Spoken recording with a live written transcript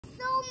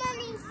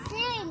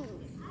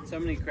so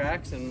many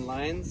cracks and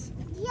lines?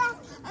 Yes,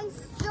 and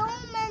so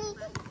many.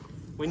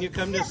 When you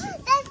come to... There's so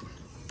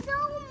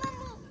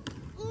many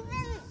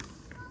even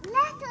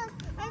letters,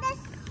 and there's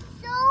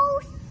so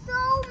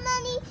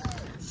many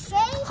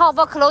shapes. How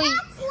about Chloe?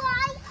 That's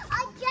why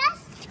I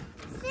just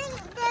think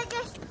they're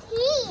just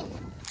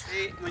teeth.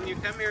 Hey, when you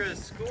come here to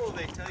school,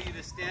 they tell you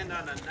to stand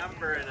on a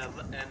number and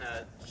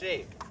a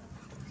shape.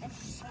 A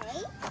shape?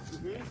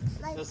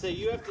 Mm-hmm. Like, They'll say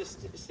you have to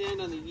stand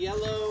on the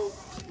yellow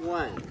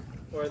 1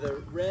 or the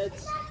red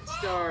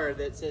star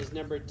that says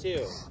number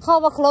 2. How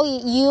about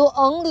Chloe? You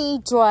only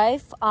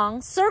drive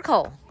on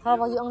circle. How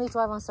about you only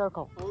drive on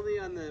circle? Only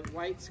on the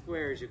white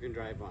squares you can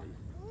drive on.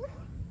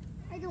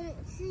 I don't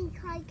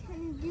think I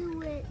can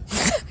do it.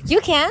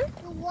 You can?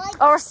 The white.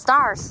 Or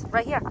stars.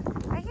 Right here.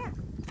 Right here.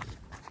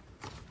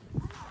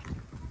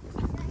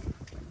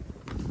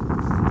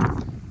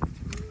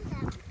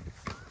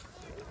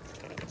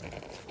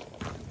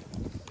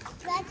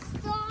 Let's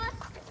start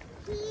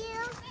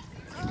here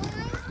on.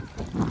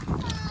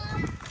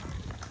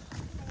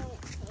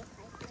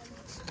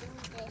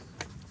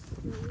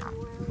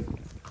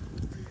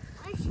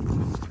 I should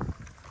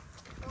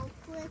go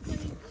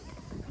quickly.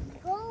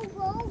 Go,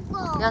 go,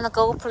 go. You wanna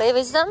go play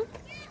with them?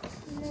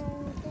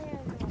 No, they're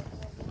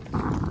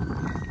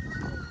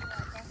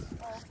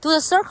not. Do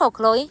the circle,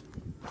 Chloe.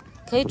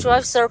 Can you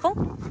drive circle?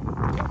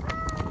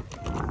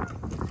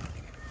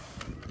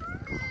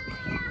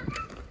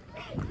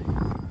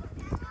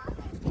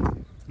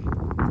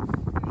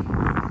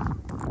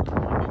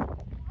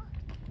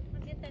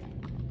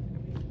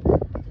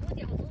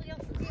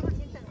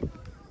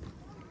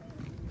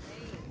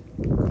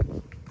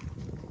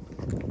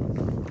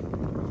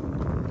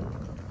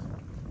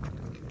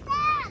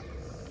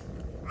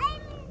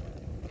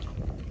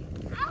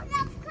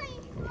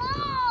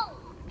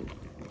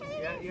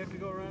 Yeah, you have to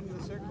go around in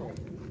the circle.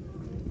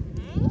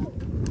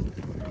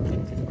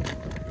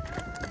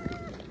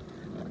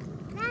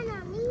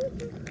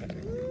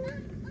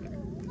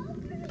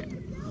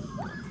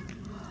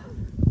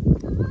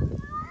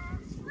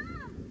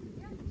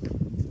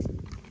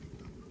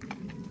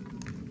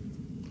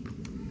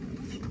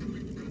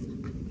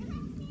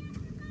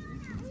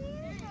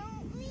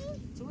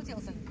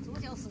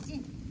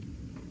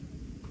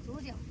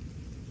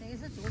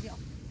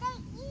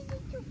 Easy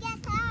to get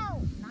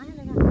out.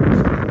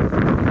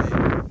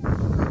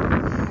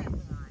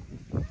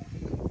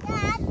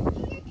 Dad, you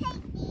should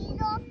take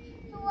these off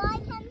so I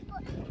can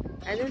put.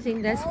 I don't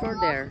think that's for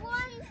there.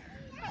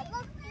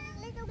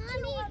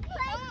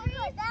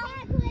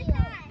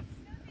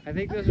 I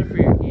think those are for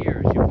your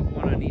ears. You put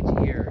one on each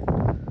ear.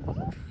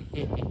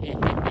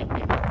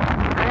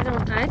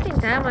 I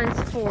think that one's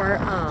for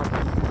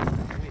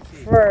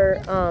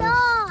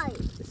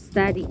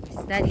study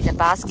the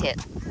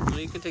basket. Well,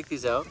 you can take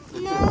these out.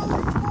 No.